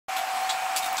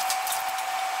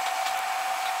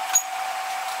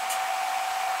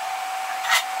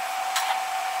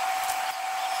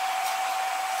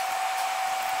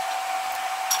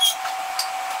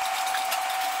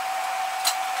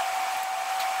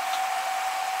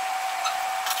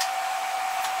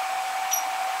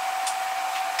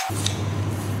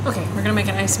Okay, we're gonna make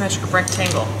an isometric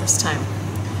rectangle this time.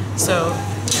 So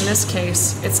in this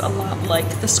case, it's a lot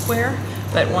like the square,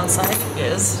 but one side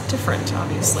is different,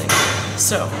 obviously.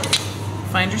 So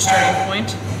find your starting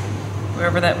point,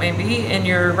 wherever that may be. In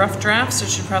your rough drafts, it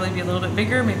should probably be a little bit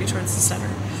bigger, maybe towards the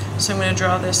center. So I'm gonna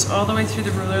draw this all the way through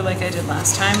the ruler like I did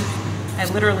last time. I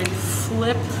literally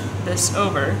flip this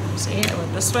over. See, I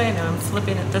went this way, now I'm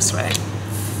flipping it this way.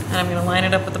 And I'm gonna line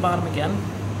it up with the bottom again.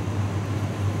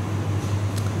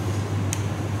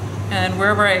 And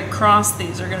wherever I cross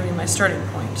these are gonna be my starting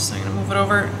point. So I'm gonna move it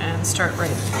over and start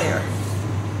right there.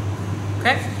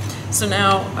 Okay, so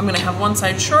now I'm gonna have one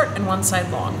side short and one side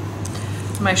long.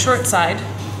 My short side,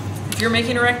 if you're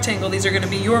making a rectangle, these are gonna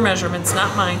be your measurements,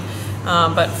 not mine.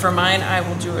 But for mine, I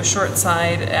will do a short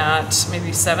side at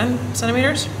maybe 7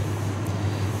 centimeters.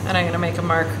 And I'm gonna make a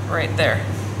mark right there.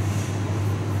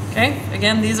 Okay,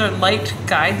 again, these are light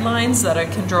guidelines that I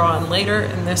can draw on later,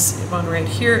 and this one right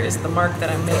here is the mark that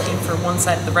I'm making for one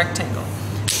side of the rectangle.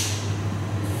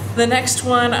 The next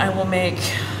one I will make,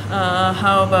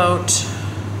 how about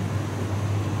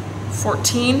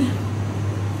 14?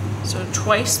 So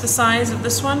twice the size of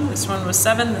this one. This one was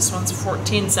 7, this one's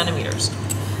 14 centimeters.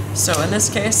 So in this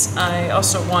case, I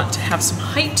also want to have some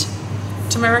height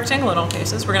to my rectangle. In all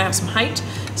cases, we're gonna have some height.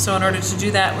 So in order to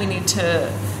do that, we need to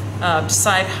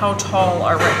decide how tall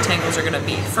our rectangles are gonna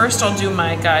be. First, I'll do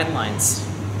my guidelines.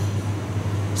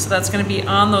 So that's gonna be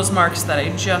on those marks that I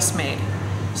just made.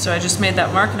 So I just made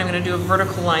that mark and I'm gonna do a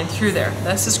vertical line through there.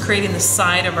 This is creating the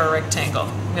side of our rectangle.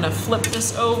 I'm gonna flip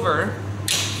this over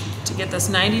to get this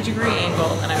 90-degree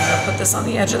angle, and I'm gonna put this on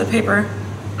the edge of the paper.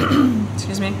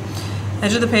 Excuse me.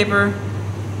 Edge of the paper.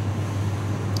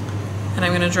 And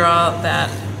I'm gonna draw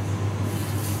that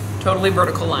totally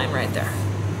vertical line right there.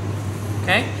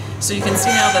 Okay? So you can see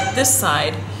now that this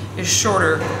side is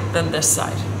shorter than this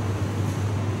side.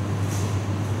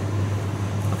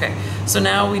 Okay, so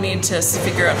now we need to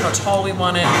figure out how tall we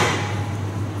want it.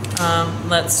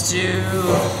 Let's do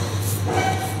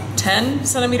 10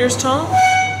 centimeters tall. I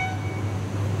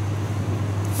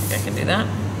think I can do that.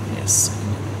 Yes,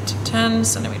 10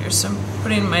 centimeters. So I'm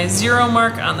putting my 0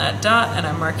 mark on that dot, and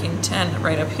I'm marking 10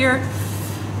 right up here.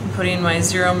 I'm putting my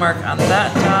 0 mark on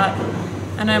that dot,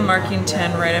 and I'm marking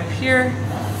 10 right up here.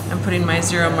 I'm putting my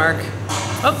 0 mark.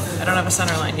 Oh, I don't have a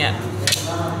center line yet.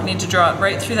 I need to draw it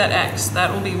right through that X.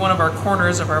 That will be one of our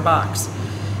corners of our box.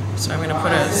 So I'm going to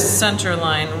put a center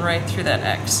line right through that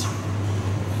X.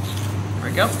 There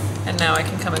we go. And now I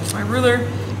can come into my ruler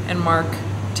and mark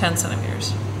 10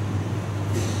 centimeters.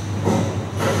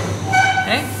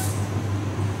 Okay.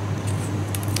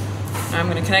 Now I'm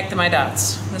going to connect my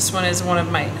dots. This one is one of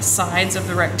my sides of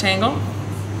the rectangle.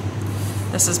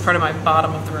 This is part of my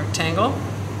bottom of the rectangle.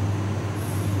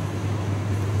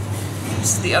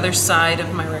 This is the other side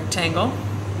of my rectangle.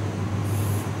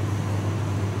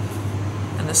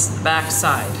 And this is the back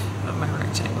side of my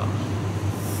rectangle.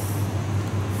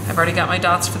 I've already got my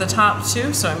dots for the top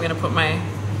too, so I'm going to put my,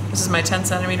 this is my 10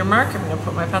 centimeter mark. I'm going to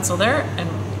put my pencil there and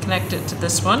connect it to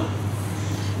this one.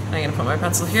 And I'm going to put my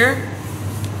pencil here,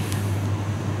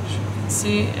 as you can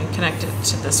see, and connect it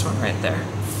to this one right there.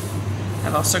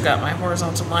 I've also got my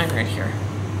horizontal line right here.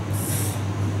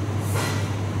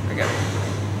 There we go.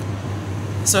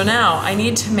 So now I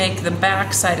need to make the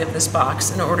back side of this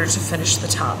box in order to finish the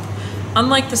top.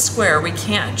 Unlike the square, we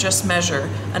can't just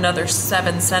measure another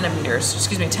 7 centimeters,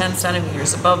 excuse me, 10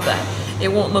 centimeters above that. It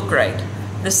won't look right.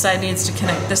 This side needs to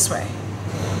connect this way.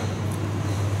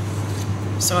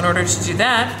 So in order to do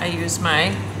that, I use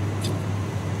my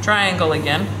triangle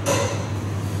again,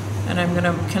 and I'm going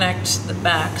to connect the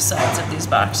back sides of these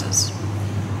boxes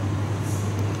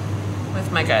with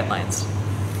my guidelines.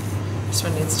 This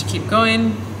one needs to keep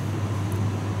going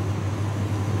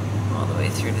all the way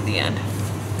through to the end.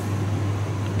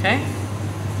 Okay?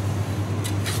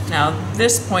 Now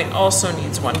this point also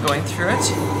needs one going through it.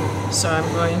 So I'm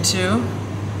going to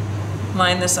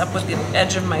line this up with the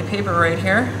edge of my paper right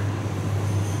here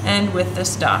and with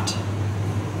this dot.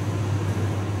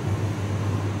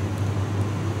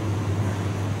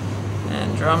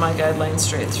 And draw my guideline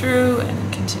straight through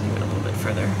and continue it a little bit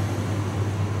further.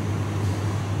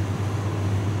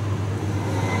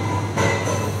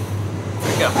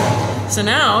 There we go. So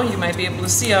now you might be able to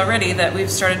see already that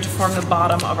we've started to form the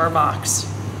bottom of our box.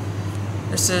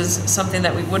 This is something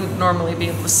that we wouldn't normally be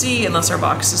able to see unless our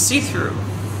box is see-through.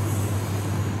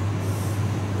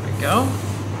 There we go.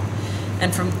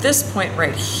 And from this point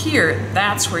right here,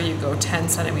 that's where you go 10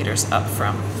 centimeters up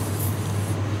from.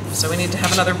 So we need to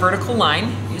have another vertical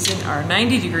line using our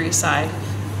 90-degree side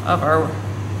of our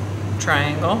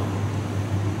triangle.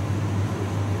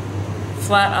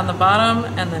 Flat on the bottom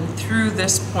and then through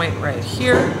this point right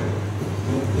here.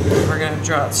 We're going to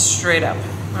draw it straight up.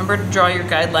 Remember to draw your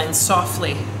guidelines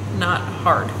softly, not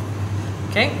hard.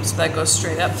 Okay, so that goes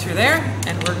straight up through there,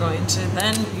 and we're going to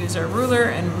then use our ruler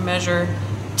and measure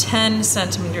 10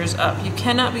 centimeters up. You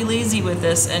cannot be lazy with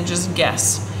this and just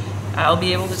guess. I'll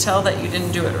be able to tell that you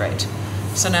didn't do it right.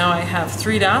 So now I have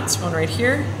 3 dots, one right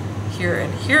here, here,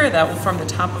 and here. That will form the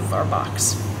top of our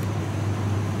box.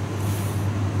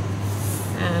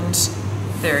 And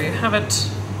there you have it,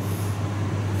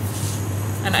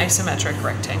 an isometric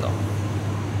rectangle.